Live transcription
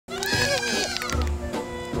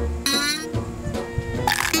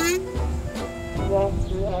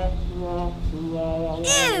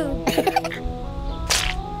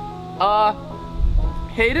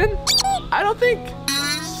Hayden, I don't think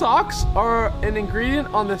socks are an ingredient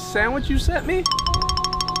on the sandwich you sent me.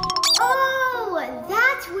 Oh,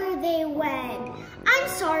 that's where they went. I'm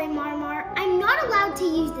sorry, Marmar. I'm not allowed to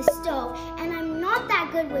use the stove, and I'm not that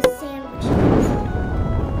good with sandwiches.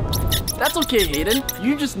 That's okay, Hayden.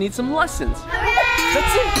 You just need some lessons. Hooray!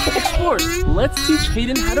 That's it, explorers. Let's teach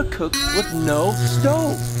Hayden how to cook with no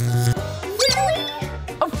stove. Really?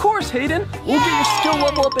 Of course, Hayden. We'll get your skill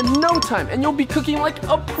level up in no time, and you'll be cooking like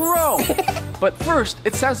a pro. But first,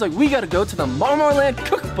 it sounds like we gotta go to the Marmarland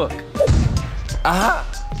cookbook. Aha!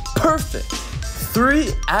 Perfect!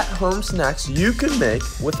 3 at-home snacks you can make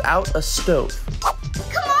without a stove.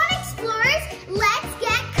 Come on, explorers. Let's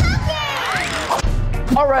get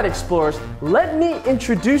cooking! All right, explorers, let me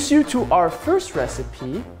introduce you to our first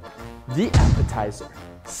recipe, the appetizer,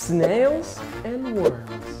 snails and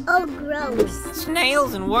worms. Oh, gross.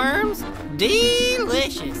 Snails and worms?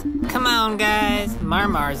 Delicious. Come on, guys.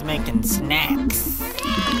 MarMar's making snacks.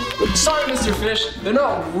 Sorry, Mr. Fish, they're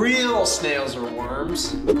not real snails or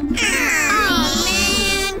worms. Oh,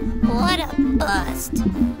 man. What a bust.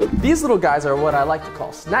 These little guys are what I like to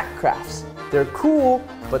call snack crafts. They're cool,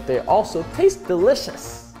 but they also taste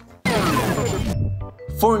delicious.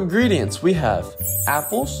 For ingredients, we have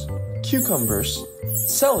apples, cucumbers,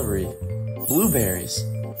 celery, blueberries,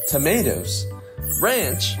 tomatoes,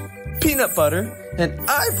 ranch, peanut butter, and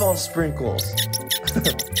eyeball sprinkles.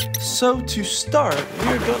 So to start, we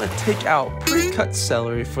are going to take out pre-cut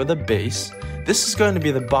celery for the base. This is going to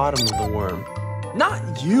be the bottom of the worm.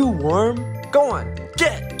 Not you, worm. Go on,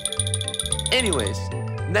 get! Anyways,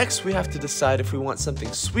 next we have to decide if we want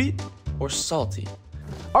something sweet or salty.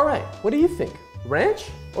 All right, what do you think? Ranch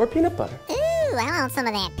or peanut butter? Ooh, I want some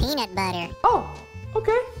of that peanut butter. Oh,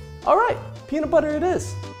 okay. All right, peanut butter it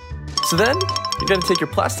is. So then, you're gonna take your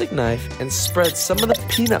plastic knife and spread some of the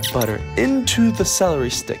peanut butter into the celery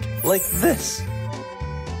stick, like this.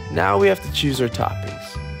 Now we have to choose our toppings.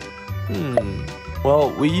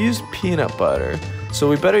 Well, we use peanut butter, so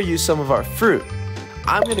we better use some of our fruit.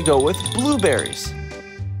 I'm gonna go with blueberries.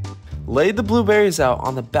 Lay the blueberries out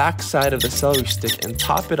on the back side of the celery stick and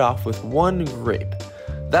top it off with 1 grape.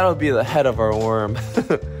 That'll be the head of our worm.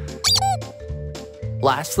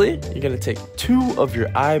 Lastly, you're gonna take 2 of your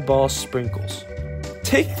eyeball sprinkles.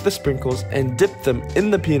 Take the sprinkles and dip them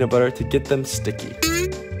in the peanut butter to get them sticky.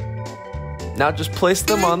 Now just place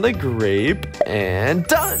them on the grape and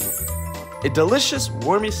done! A delicious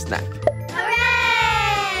wormy snack.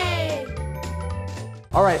 Hooray!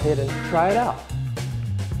 All right, Hayden, try it out.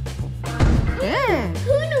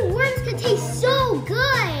 Who knew worms could taste so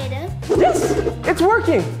good? Yes, it's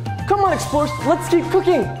working. Come on, explorers, let's keep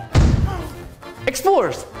cooking.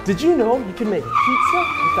 Explorers, did you know you can make pizza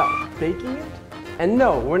without baking it? And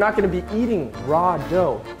no, we're not going to be eating raw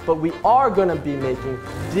dough, but we are going to be making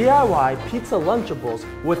DIY pizza Lunchables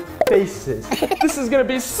with faces. This is going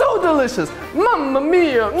to be so delicious. Mamma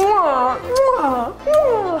mia! Mwah, mwah,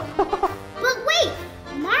 mwah. But wait,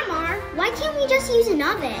 Marmar, why can't we just use an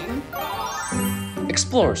oven?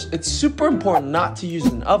 Explorers, it's super important not to use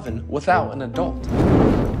an oven without an adult.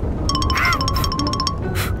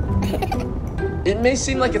 It may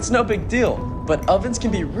seem like it's no big deal, but ovens can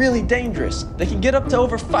be really dangerous. They can get up to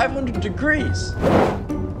over 500 degrees.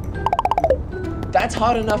 That's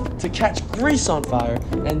hot enough to catch grease on fire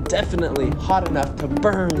and definitely hot enough to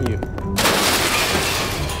burn you.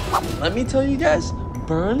 Let me tell you guys,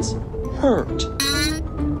 burns hurt.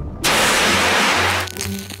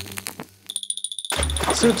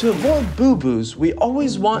 So to avoid boo-boos, we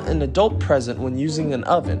always want an adult present when using an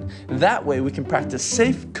oven. That way we can practice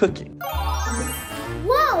safe cooking.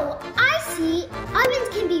 Whoa, I see. Ovens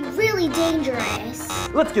can be really dangerous.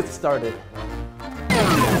 Let's get started.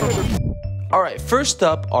 All right, first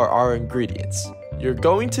up are our ingredients. You're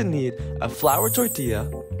going to need a flour tortilla,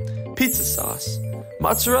 pizza sauce,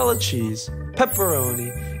 mozzarella cheese,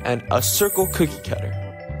 pepperoni, and a circle cookie cutter.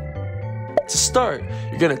 To start,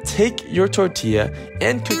 you're gonna take your tortilla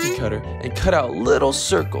and cookie cutter and cut out little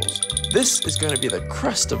circles. This is gonna be the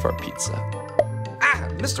crust of our pizza. Ah,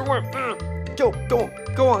 Mr. Worm,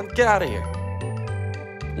 go on, get out of here.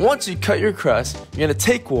 Once you cut your crust, you're gonna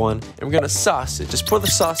take one and we're gonna sauce it. Just pour the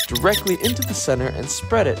sauce directly into the center and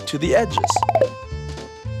spread it to the edges.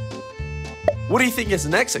 What do you think is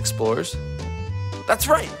next, explorers? That's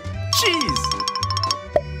right, cheese!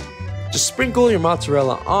 Just sprinkle your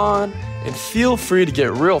mozzarella on and feel free to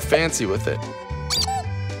get real fancy with it.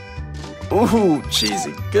 Ooh,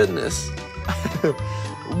 cheesy goodness.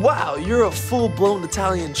 Wow, you're a full-blown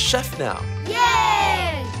Italian chef now.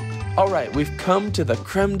 Yay! All right, we've come to the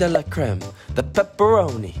creme de la creme, the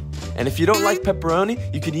pepperoni. And if you don't like pepperoni,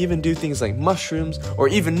 you can even do things like mushrooms or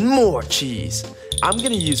even more cheese. I'm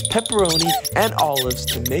gonna use pepperoni and olives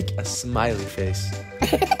to make a smiley face.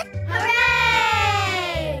 Hooray!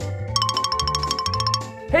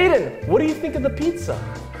 Hayden, what do you think of the pizza?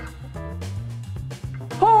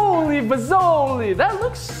 Holy Bazzoli, that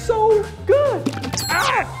looks so good.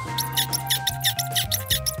 Ah!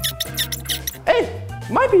 Hey,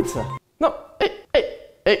 my pizza. No,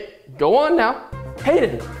 hey, go on now.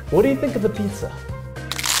 Hayden, what do you think of the pizza?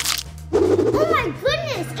 Oh my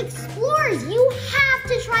goodness, explorers, you have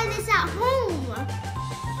to try this at home.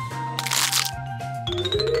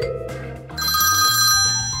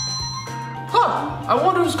 Huh, I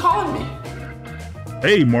wonder who's calling me.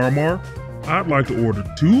 Hey, MarMar, I'd like to order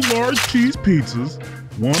 2 large cheese pizzas,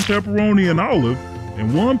 1 pepperoni and olive,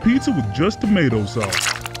 and 1 pizza with just tomato sauce.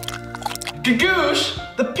 Gagoosh,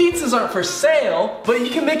 the pizzas aren't for sale, but you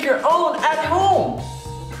can make your own at home.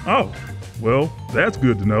 Oh, well, that's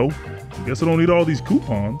good to know. Guess I don't need all these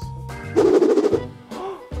coupons.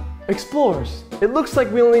 Explorers, it looks like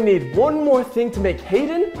we only need one more thing to make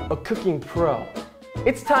Hayden a cooking pro.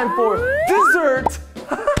 It's time for dessert.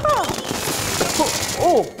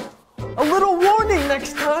 Oh, a little warning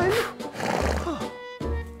next time.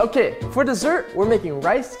 Okay, for dessert, we're making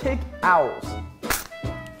rice cake owls.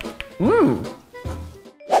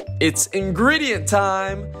 It's ingredient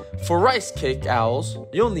time! For rice cake owls,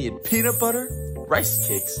 you'll need peanut butter, rice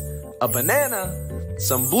cakes, a banana,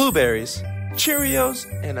 some blueberries, Cheerios,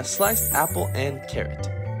 and a sliced apple and carrot.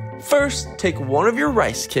 First, take one of your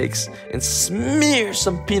rice cakes and smear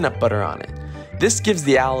some peanut butter on it. This gives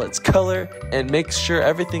the owl its color and makes sure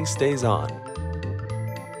everything stays on.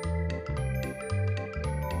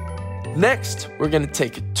 Next, we're gonna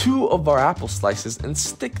take 2 of our apple slices and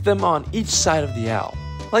stick them on each side of the owl,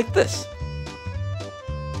 like this.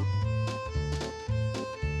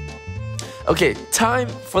 Okay, time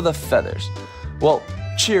for the feathers. Well,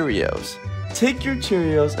 Cheerios. Take your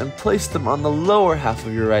Cheerios and place them on the lower half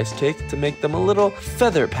of your rice cake to make them a little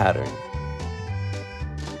feather pattern.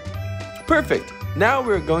 Perfect! Now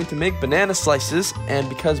we're going to make banana slices, and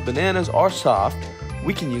because bananas are soft,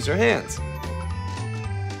 we can use our hands.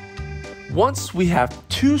 Once we have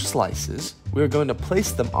 2 slices, we're going to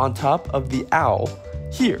place them on top of the owl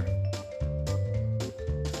here.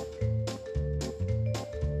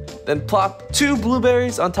 Then plop 2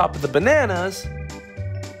 blueberries on top of the bananas.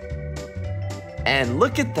 And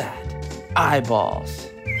look at that, eyeballs.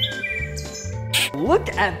 Look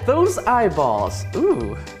at those eyeballs.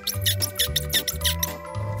 Ooh.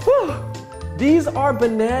 Whew. These are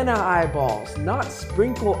banana eyeballs, not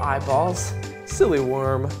sprinkle eyeballs. Silly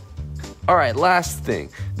worm. All right, last thing.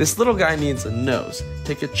 This little guy needs a nose.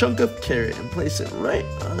 Take a chunk of carrot and place it right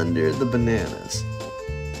under the bananas.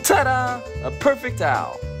 Ta-da! A perfect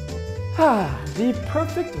owl. The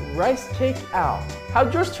perfect rice cake owl.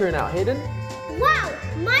 How'd yours turn out, Hayden? Wow,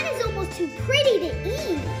 mine is almost too pretty to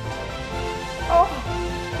eat. Oh.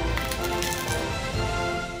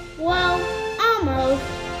 Well, almost.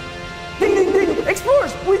 Ding, ding, ding!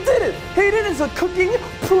 Explorers, we did it! Hayden is a cooking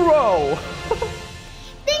pro!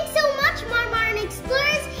 Thanks so much, MarMar and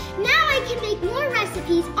Explorers. Now I can make more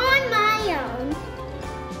recipes on my own.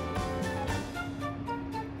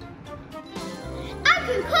 I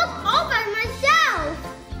can cook all by myself.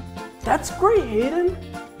 That's great, Hayden.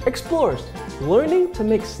 Explorers, learning to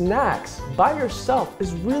make snacks by yourself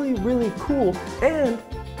is really, really cool and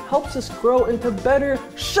helps us grow into better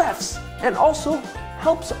chefs and also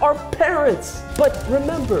helps our parents. But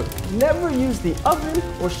remember, never use the oven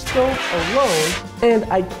or stove alone, and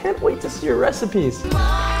I can't wait to see your recipes.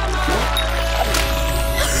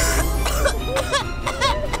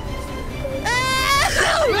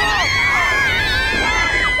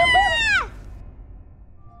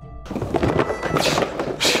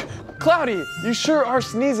 Cloudy, you sure are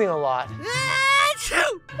sneezing a lot.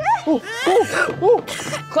 Ooh.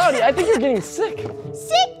 Cloudy, I think you're getting sick.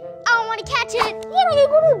 Sick? I don't want to catch it. What are we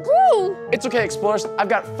going to do? It's okay, Explorers. I've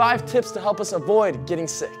got 5 tips to help us avoid getting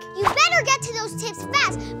sick. You better get to those tips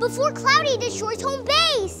fast before Cloudy destroys home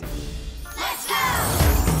base. Let's go!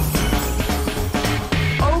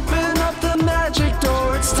 Open up the magic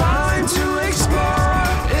door, it's time to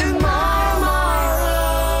explore in MarMar's.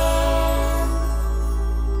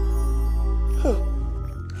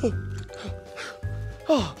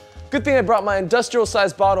 Oh, good thing I brought my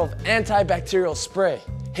industrial-sized bottle of antibacterial spray.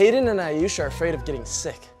 Hayden and Ayush are afraid of getting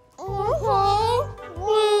sick.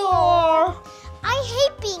 I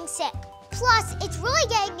hate being sick. Plus, it's really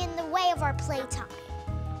getting in the way of our playtime.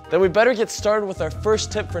 Then we better get started with our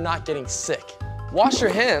first tip for not getting sick. Wash your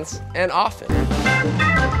hands, and often.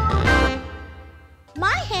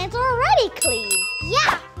 My hands are pretty clean.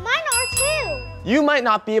 Yeah, mine are too. You might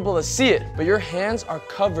not be able to see it, but your hands are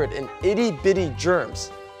covered in itty-bitty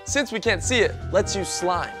germs. Since we can't see it, let's use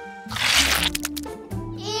slime.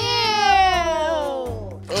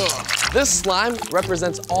 Ugh. This slime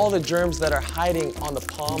represents all the germs that are hiding on the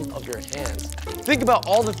palm of your hands. Think about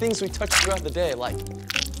all the things we touch throughout the day, like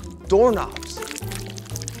doorknobs.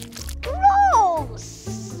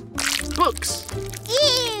 Gross! Books.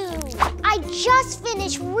 Ew! I just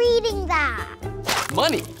finished reading that.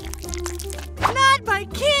 Money. Not my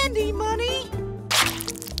candy money.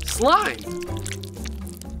 Slime.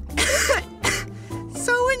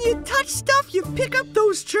 So when you touch stuff, you pick up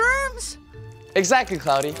those germs? Exactly,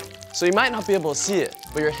 Cloudy. So you might not be able to see it,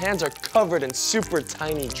 but your hands are covered in super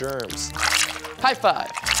tiny germs. High five.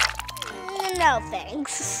 No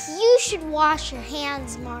thanks. You should wash your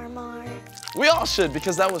hands, Marmar. We all should,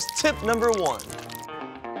 because that was tip number 1.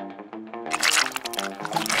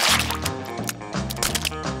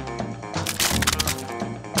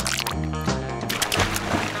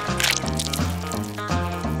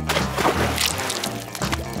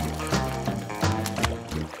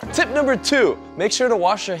 Tip number 2, make sure to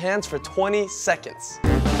wash your hands for 20 seconds.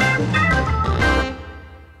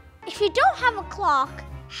 If you don't have a clock,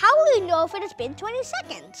 how will you know if it has been 20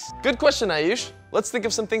 seconds? Good question, Ayush. Let's think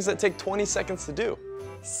of some things that take 20 seconds to do.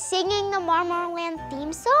 Singing the Marmar Land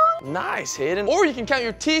theme song? Nice, Hayden. Or you can count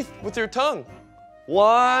your teeth with your tongue.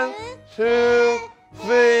 1, 2,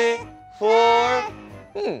 3, 4.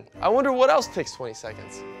 I wonder what else takes 20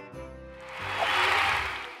 seconds.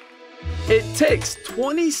 It takes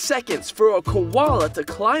 20 seconds for a koala to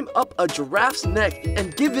climb up a giraffe's neck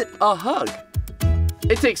and give it a hug.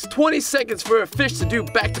 It takes 20 seconds for a fish to do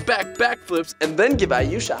back-to-back backflips and then give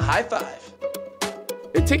Ayush a high five.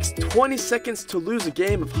 It takes 20 seconds to lose a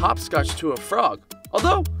game of hopscotch to a frog.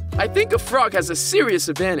 Although, I think a frog has a serious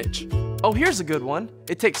advantage. Oh, here's a good one.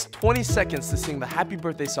 It takes 20 seconds to sing the happy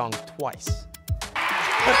birthday song twice.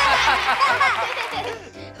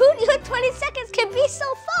 Who knew 20 seconds could be so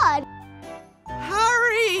fun?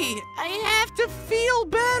 Hurry! I have to feel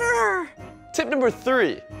better! Tip number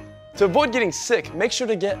 3, to avoid getting sick, make sure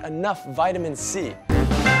to get enough vitamin C.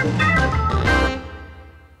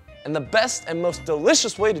 And the best and most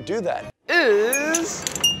delicious way to do that is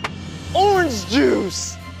orange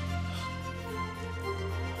juice.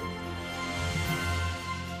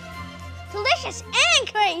 Delicious and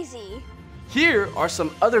crazy. Here are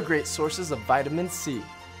some other great sources of vitamin C.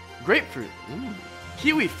 Grapefruit,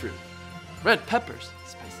 kiwi fruit, red peppers,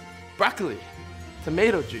 spicy, broccoli,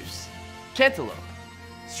 tomato juice, cantaloupe,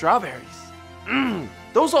 strawberries.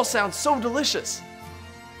 Those all sound so delicious.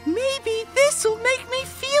 Maybe this'll make me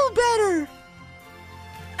feel better.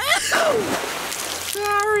 Ow!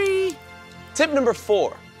 Sorry. Tip number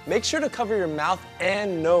 4, make sure to cover your mouth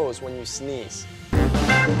and nose when you sneeze.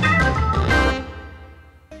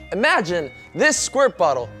 Imagine this squirt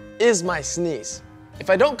bottle is my sneeze. If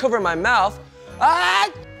I don't cover my mouth,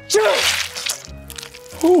 achoo!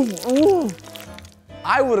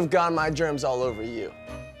 I would have gotten my germs all over you.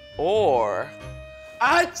 Or,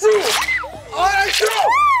 achoo! Achoo!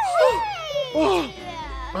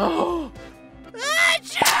 Achoo!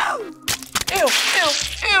 Ew, ew,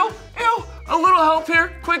 ew, ew. A little help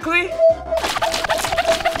here, quickly.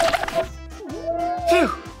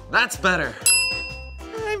 Phew, that's better.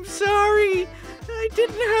 I'm sorry. I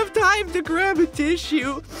didn't have time to grab a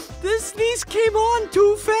tissue. The sneeze came on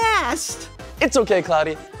too fast. It's okay,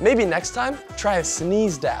 Cloudy. Maybe next time, try a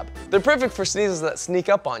sneeze dab. They're perfect for sneezes that sneak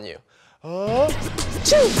up on you.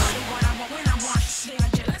 Achoo!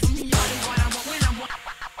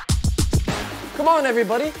 Come on,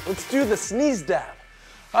 everybody. Let's do the sneeze dab.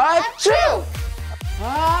 Achoo!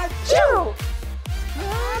 Achoo!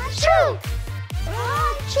 Achoo!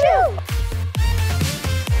 Achoo!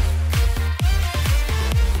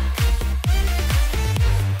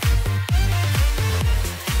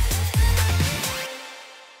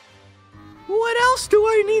 What else do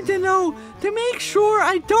I need to know to make sure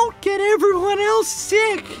I don't get everyone else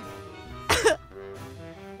sick?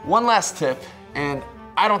 One last tip, and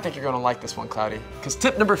I don't think you're gonna like this one, Cloudy, because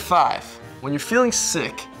tip number 5, when you're feeling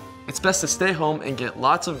sick, it's best to stay home and get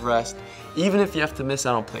lots of rest, even if you have to miss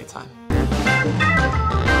out on playtime.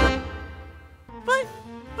 But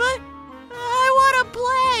I wanna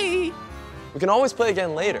play. We can always play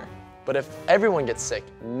again later, but if everyone gets sick,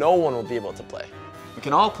 no one will be able to play. We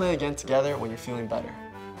can all play again together when you're feeling better.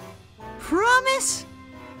 Promise?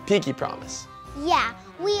 Pinky promise. Yeah,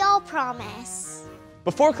 we all promise.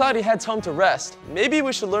 Before Cloudy heads home to rest, maybe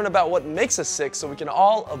we should learn about what makes us sick so we can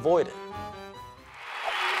all avoid it.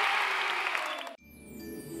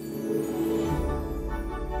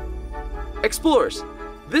 Explorers,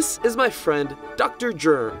 this is my friend, Dr.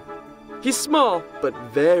 Germ. He's small, but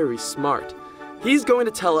very smart. He's going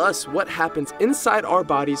to tell us what happens inside our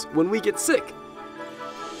bodies when we get sick.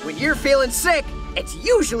 When you're feeling sick, it's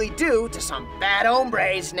usually due to some bad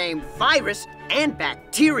hombres named virus and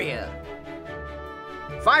bacteria.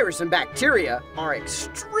 Virus and bacteria are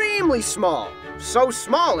extremely small. So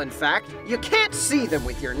small, in fact, you can't see them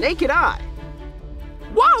with your naked eye.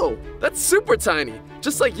 Whoa, that's super tiny,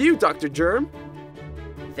 just like you, Dr. Germ.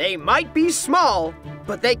 They might be small,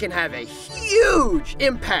 but they can have a huge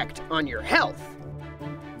impact on your health.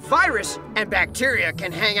 Virus and bacteria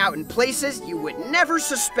can hang out in places you would never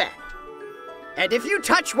suspect. And if you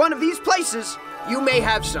touch one of these places, you may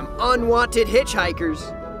have some unwanted hitchhikers.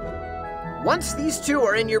 Once these two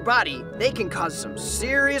are in your body, they can cause some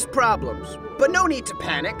serious problems, but no need to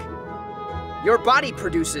panic. Your body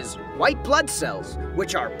produces white blood cells,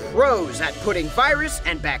 which are pros at putting virus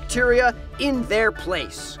and bacteria in their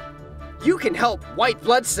place. You can help white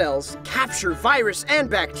blood cells capture virus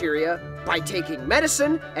and bacteria by taking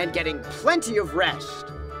medicine and getting plenty of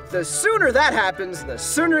rest. The sooner that happens, the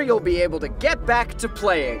sooner you'll be able to get back to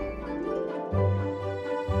playing.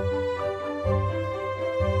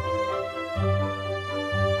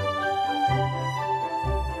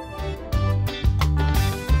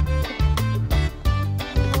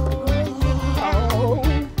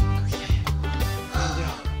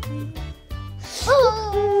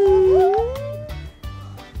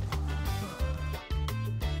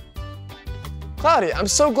 Cloudy, I'm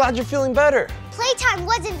so glad you're feeling better. Playtime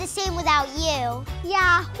wasn't the same without you.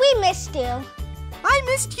 Yeah, we missed you. I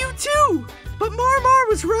missed you too, but MarMar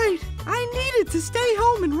was right. I needed to stay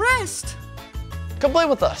home and rest. Come play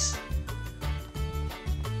with us.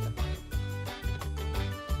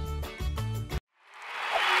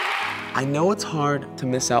 I know it's hard to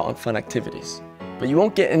miss out on fun activities, but you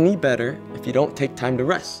won't get any better if you don't take time to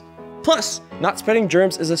rest. Plus, not spreading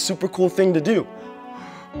germs is a super cool thing to do.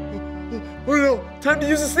 Oh no, time to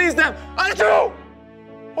use the sneeze now. I do!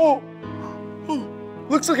 Oh,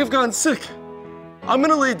 looks like I've gotten sick. I'm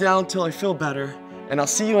gonna lay down till I feel better, and I'll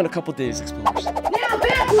see you in a couple days, Explorers. Now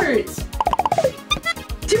backwards!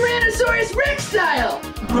 Tyrannosaurus Rex style!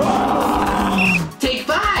 Take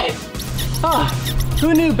 5!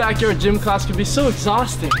 Who knew backyard gym class could be so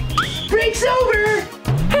exhausting? Break's over!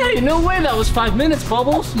 Hey, no way that was 5 minutes,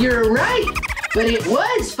 Bubbles. You're right, but it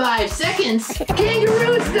was 5 seconds.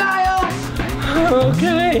 Kangaroo style!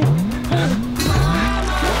 Okay.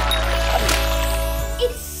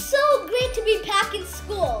 It's so great to be back in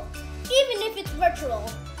school, even if it's virtual.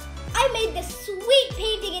 I made this sweet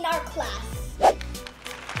painting in our class. In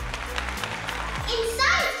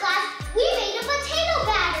science class, we made a potato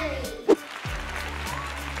battery.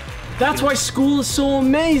 That's why school is so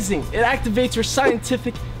amazing. It activates your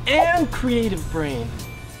scientific and creative brain.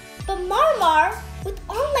 But MarMar, with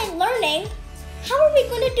online learning, how are we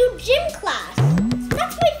going to do gym class?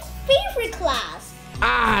 That's my favorite class.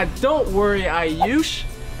 Don't worry, Ayush.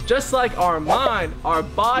 Just like our mind, our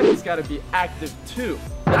body's gotta be active too.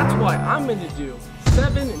 That's why I'm gonna do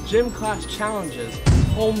 7 gym class challenges,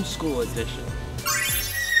 homeschool edition.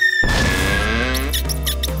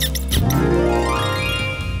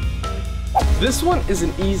 This one is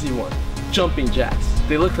an easy one, jumping jacks.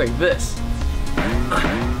 They look like this.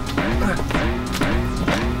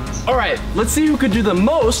 All right, let's see who could do the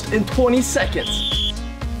most in 20 seconds.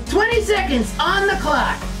 20 seconds on the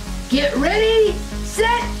clock. Get ready,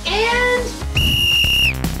 set, and...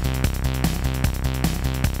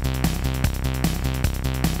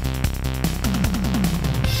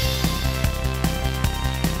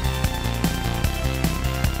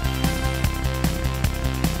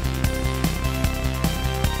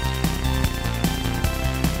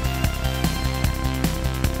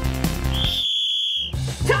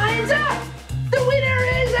 Time's up! The winner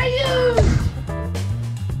is Ayush!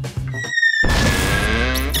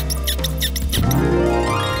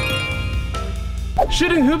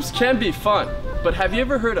 Shooting hoops can be fun, but have you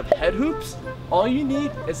ever heard of head hoops? All you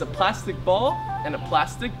need is a plastic ball and a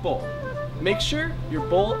plastic bowl. Make sure your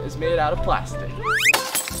bowl is made out of plastic.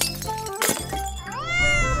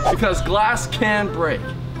 Because glass can break.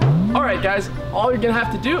 All right, guys, all you're gonna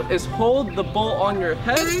have to do is hold the bowl on your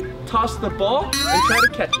head, toss the ball, and try to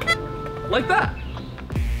catch it. Like that.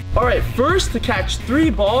 All right, first to catch 3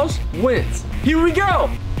 balls wins. Here we go.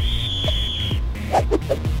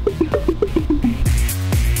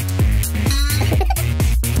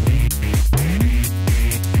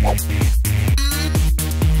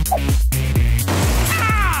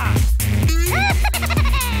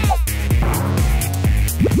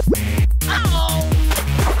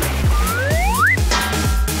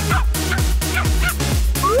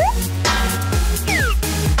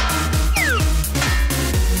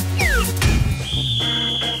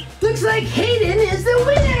 like Hayden is the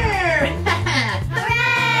winner!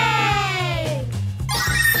 Hooray!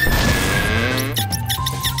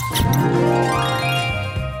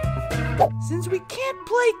 Since we can't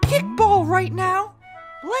play kickball right now,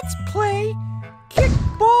 let's play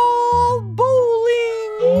kickball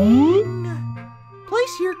bowling.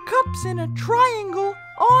 Place your cups in a triangle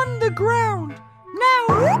on the ground.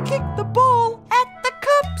 Now kick the ball at the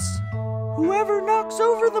cups. Whoever knocks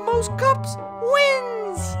over the most cups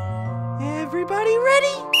wins. Everybody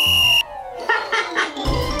ready?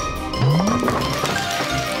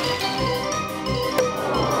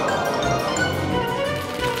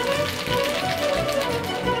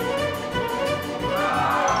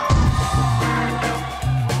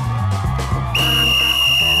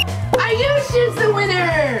 Ayush is the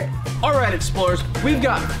winner! All right, explorers, we've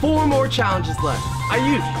got 4 more challenges left.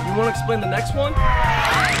 Ayush, you want to explain the next one?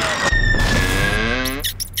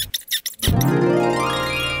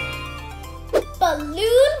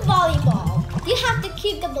 Balloon volleyball. You have to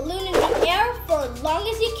keep the balloon in the air for as long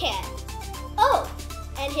as you can. Oh,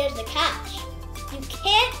 and here's the catch. You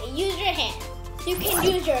can't use your hand. You can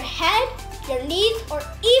use your head, your knees, or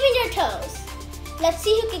even your toes. Let's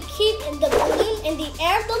see who can keep the balloon in the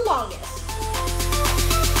air the longest.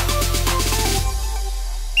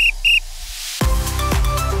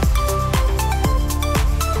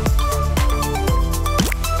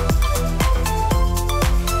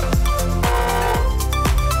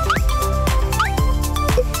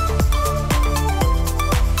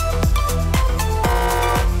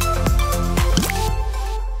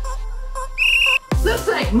 Looks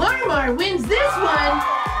like MarMar wins this one!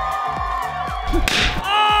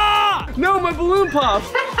 Ah! No, my balloon popped!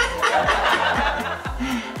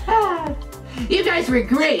 You guys were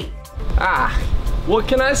great! Ah, what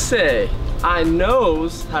can I say? I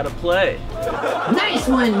knows how to play. Nice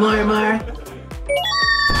one, MarMar!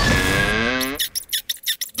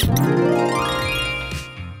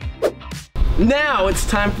 Now it's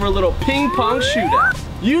time for a little ping pong shootout.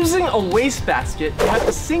 Using a wastebasket, you have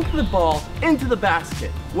to sink the ball into the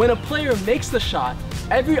basket. When a player makes the shot,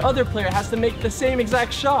 every other player has to make the same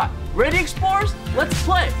exact shot. Ready, explorers? Let's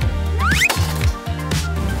play.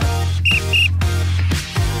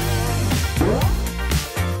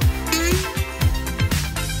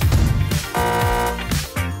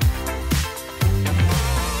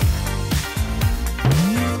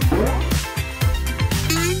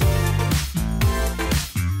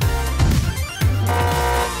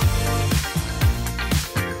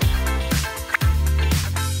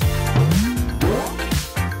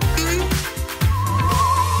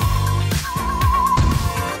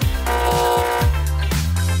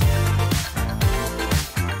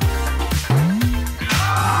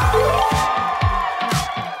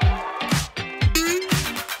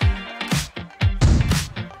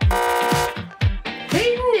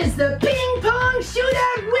 The ping pong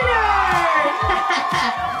shootout winner!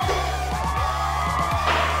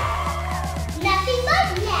 Nothing but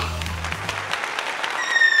net.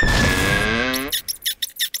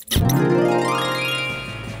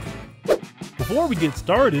 Before we get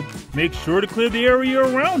started, make sure to clear the area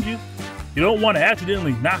around you. You don't want to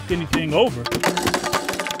accidentally knock anything over.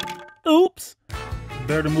 Oops!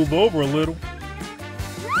 Better to move over a little.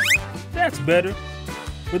 That's better.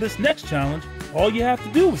 For this next challenge, all you have to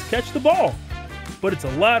do is catch the ball. But it's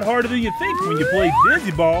a lot harder than you think when you play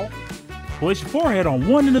dizzy ball. Place your forehead on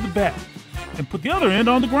one end of the bat and put the other end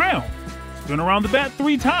on the ground. Spin around the bat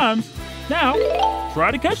 3 times. Now,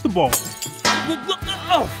 try to catch the ball.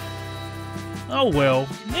 Oh well,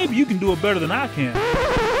 maybe you can do it better than I can.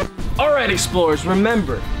 All right, explorers,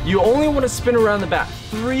 remember, you only want to spin around the bat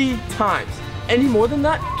 3 times. Any more than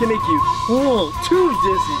that can make you too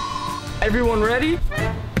dizzy. Everyone ready?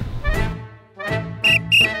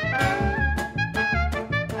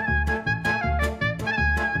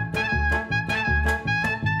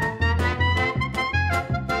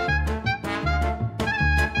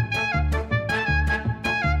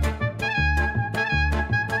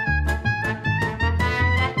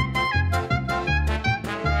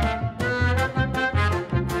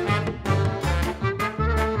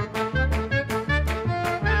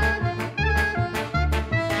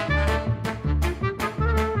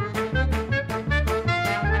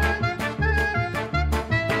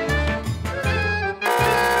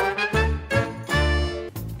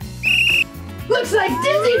 Looks like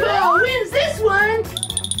Dizzy Ball wins this one!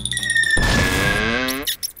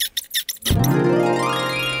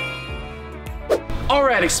 All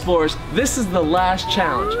right, explorers, this is the last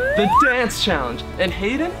challenge, the dance challenge. And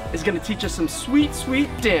Hayden is gonna teach us some sweet, sweet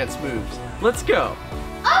dance moves. Let's go.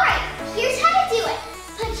 All right, here's how to do it.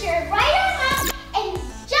 Put your right arm up and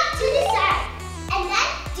jump to the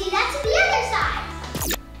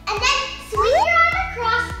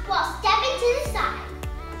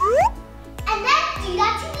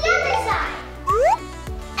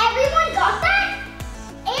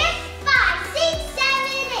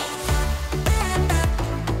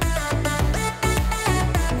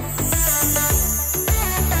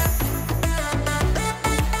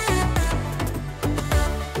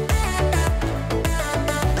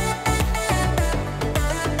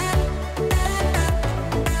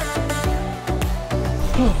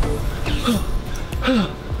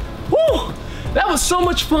so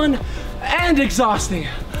much fun and exhausting.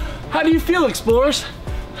 How do you feel, explorers?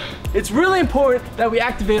 It's really important that we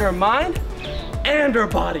activate our mind and our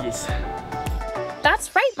bodies.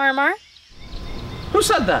 That's right, MarMar. Who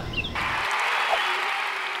said that?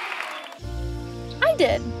 I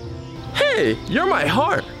did. Hey, you're my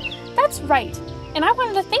heart. That's right. And I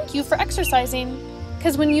wanted to thank you for exercising.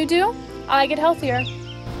 Because when you do, I get healthier.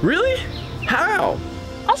 Really? How?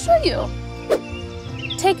 I'll show you.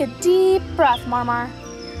 Take a deep breath, MarMar.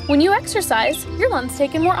 When you exercise, your lungs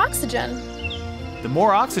take in more oxygen. The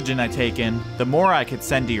more oxygen I take in, the more I could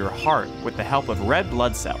send to your heart with the help of red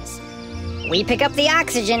blood cells. We pick up the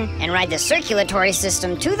oxygen and ride the circulatory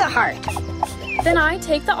system to the heart. Then I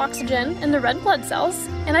take the oxygen and the red blood cells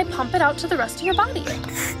and I pump it out to the rest of your body,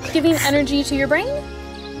 giving energy to your brain.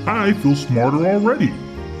 I feel smarter already.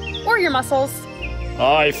 Or your muscles.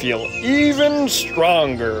 I feel even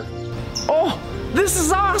stronger. Oh, this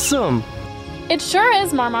is awesome! It sure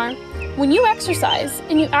is, MarMar. When you exercise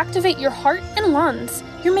and you activate your heart and lungs,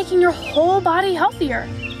 you're making your whole body healthier.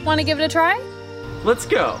 Want to give it a try? Let's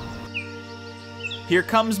go. Here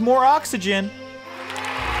comes more oxygen.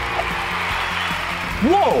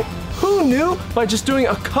 Whoa! Who knew by just doing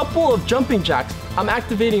a couple of jumping jacks, I'm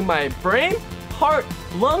activating my brain, heart,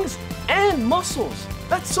 lungs, and muscles?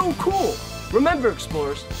 That's so cool. Remember,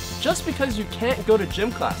 explorers, just because you can't go to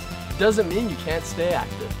gym class doesn't mean you can't stay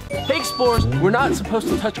active. Hey, explorers, we're not supposed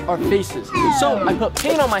to touch our faces. So I put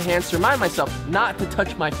paint on my hands to remind myself not to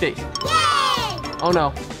touch my face. Yay! Oh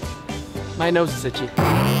no, my nose is itchy.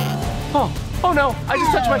 Oh no, I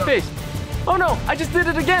just touched my face. Oh no, I just did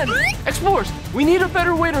it again. Explorers, we need a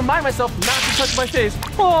better way to remind myself not to touch my face.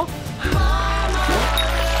 Oh.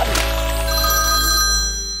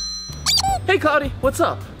 Hey, Cloudy, what's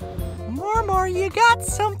up? MarMar, you got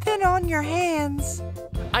something on your hands.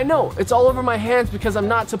 I know, it's all over my hands because I'm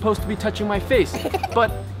not supposed to be touching my face.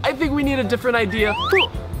 But I think we need a different idea.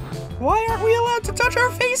 Why aren't we allowed to touch our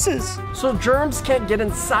faces? So germs can't get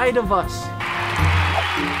inside of us.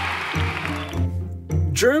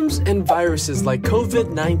 Germs and viruses like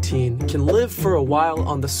COVID-19 can live for a while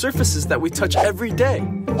on the surfaces that we touch every day.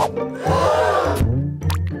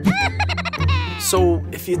 So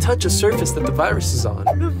if you touch a surface that the virus is on,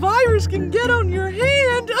 the virus can get on your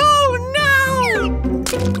hand. Oh no!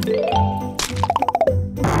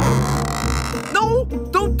 No,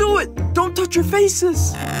 don't do it. Don't touch your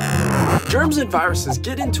faces. Germs and viruses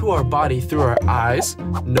get into our body through our eyes,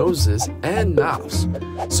 noses, and mouths.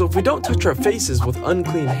 So if we don't touch our faces with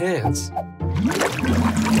unclean hands,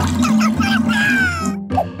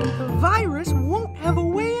 the virus won't have a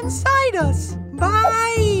way inside us.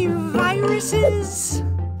 Bye, viruses.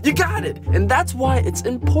 You got it! And that's why it's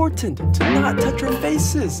important to not touch our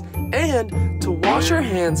faces and to wash our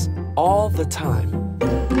hands all the time.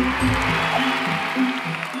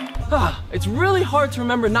 It's really hard to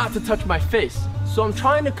remember not to touch my face, so I'm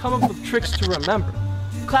trying to come up with tricks to remember.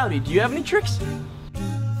 Cloudy, do you have any tricks?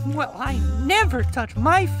 Well, I never touch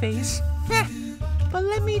my face. But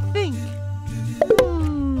let me think.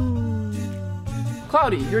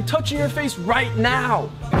 Cloudy, you're touching your face right now.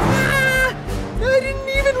 I didn't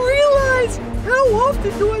even realize! How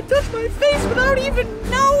often do I touch my face without even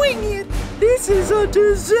knowing it? This is a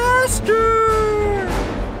disaster!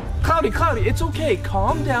 Cloudy, it's okay.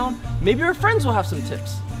 Calm down. Maybe our friends will have some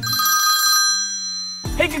tips.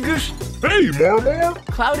 Hey, Gagoosh. Hey, MarMar.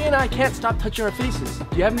 Cloudy and I can't stop touching our faces.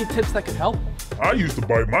 Do you have any tips that could help? I used to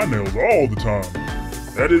bite my nails all the time.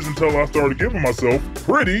 That is until I started giving myself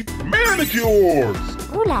pretty manicures.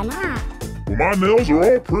 Ooh la la. When my nails are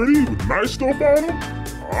all pretty with nice stuff on them,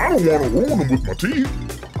 I don't want to ruin them with my teeth.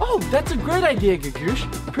 Oh, that's a great idea, Gagoosh.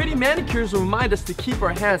 Pretty manicures will remind us to keep our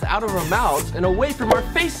hands out of our mouths and away from our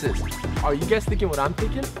faces. Are you guys thinking what I'm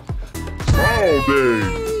thinking? All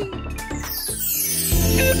day.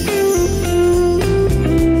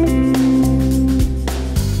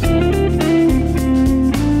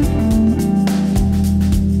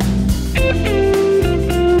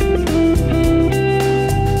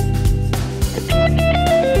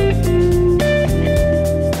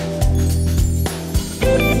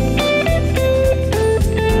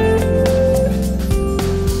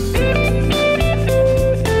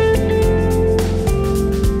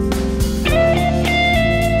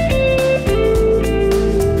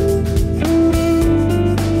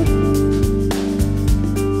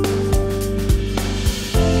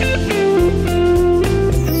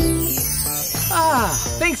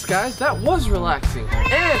 Thanks, guys. That was relaxing.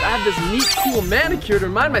 And I have this neat, cool manicure to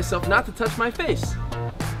remind myself not to touch my face.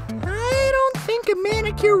 I don't think a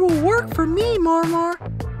manicure will work for me, MarMar.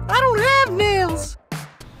 I don't have nails.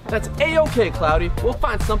 That's A-okay, Cloudy. We'll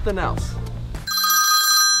find something else.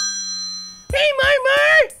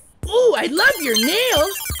 Ooh, I love your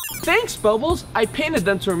nails. Thanks, Bubbles. I painted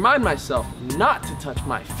them to remind myself not to touch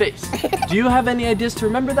my face. Do you have any ideas to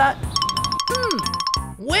remember that?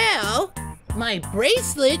 Well, my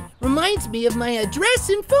bracelet reminds me of my address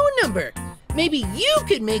and phone number. Maybe you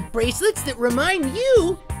could make bracelets that remind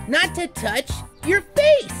you not to touch your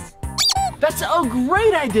face. That's a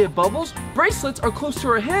great idea, Bubbles. Bracelets are close to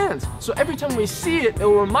our hands, so every time we see it, it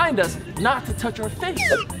will remind us not to touch our face.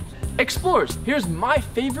 Explorers, here's my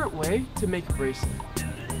favorite way to make a bracelet.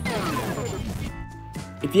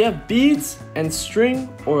 If you have beads and string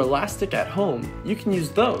or elastic at home, you can use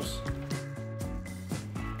those.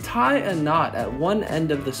 Tie a knot at one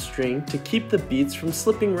end of the string to keep the beads from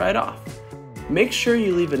slipping right off. Make sure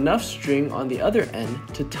you leave enough string on the other end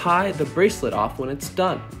to tie the bracelet off when it's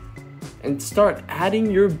done. And start adding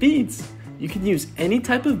your beads. You can use any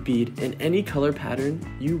type of bead in any color pattern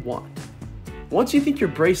you want. Once you think your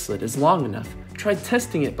bracelet is long enough, try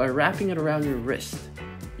testing it by wrapping it around your wrist.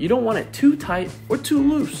 You don't want it too tight or too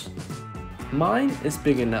loose. Mine is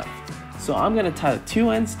big enough, so I'm gonna tie the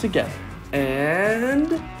two ends together.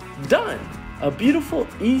 And done! A beautiful,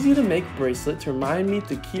 easy to make bracelet to remind me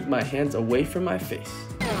to keep my hands away from my face.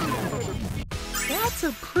 That's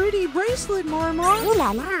a pretty bracelet, Marmar. Ooh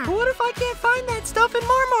la la. What if I can't find that stuff in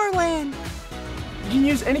Marmar Land? You can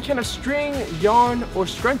use any kind of string, yarn, or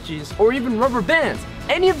scrunchies, or even rubber bands.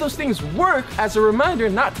 Any of those things work as a reminder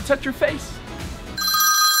not to touch your face.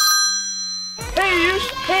 Hey, Yush.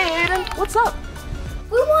 Hey, Aiden. What's up?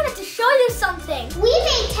 We wanted to show you something. We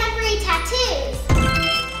made temporary tattoos.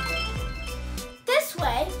 This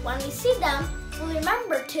way, when we see them, we'll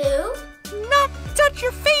remember to not touch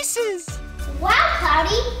your faces. Wow,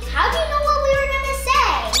 Cloudy, how do you know what we were gonna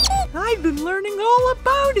say? I've been learning all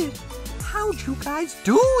about it. How'd you guys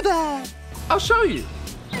do that? I'll show you.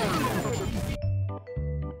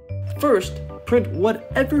 First, print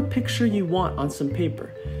whatever picture you want on some paper.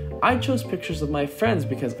 I chose pictures of my friends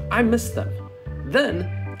because I missed them.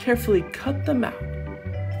 Then, carefully cut them out.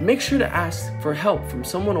 Make sure to ask for help from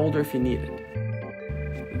someone older if you need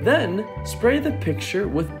it. Then, spray the picture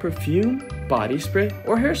with perfume, body spray,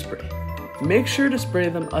 or hairspray. Make sure to spray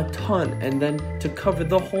them a ton and then to cover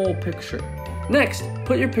the whole picture. Next,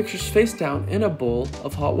 put your pictures face down in a bowl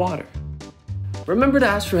of hot water. Remember to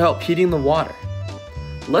ask for help heating the water.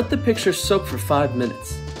 Let the picture soak for 5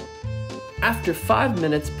 minutes. After 5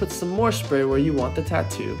 minutes, put some more spray where you want the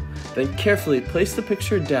tattoo, then carefully place the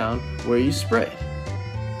picture down where you sprayed.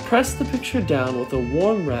 Press the picture down with a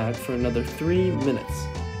warm rag for another 3 minutes.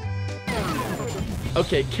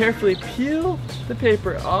 Okay, carefully peel the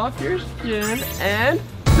paper off your skin and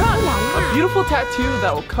done! A beautiful tattoo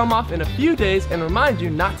that will come off in a few days and remind you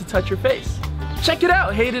not to touch your face. Check it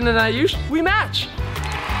out, Hayden and Ayush, we match!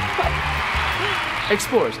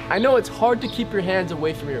 Explorers, I know it's hard to keep your hands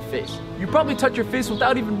away from your face. You probably touch your face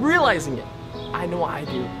without even realizing it. I know I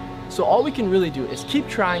do. So all we can really do is keep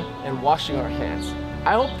trying and washing our hands.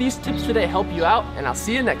 I hope these tips today help you out, and I'll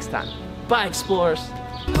see you next time. Bye, Explorers.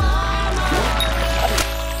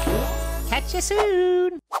 Catch you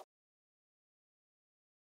soon.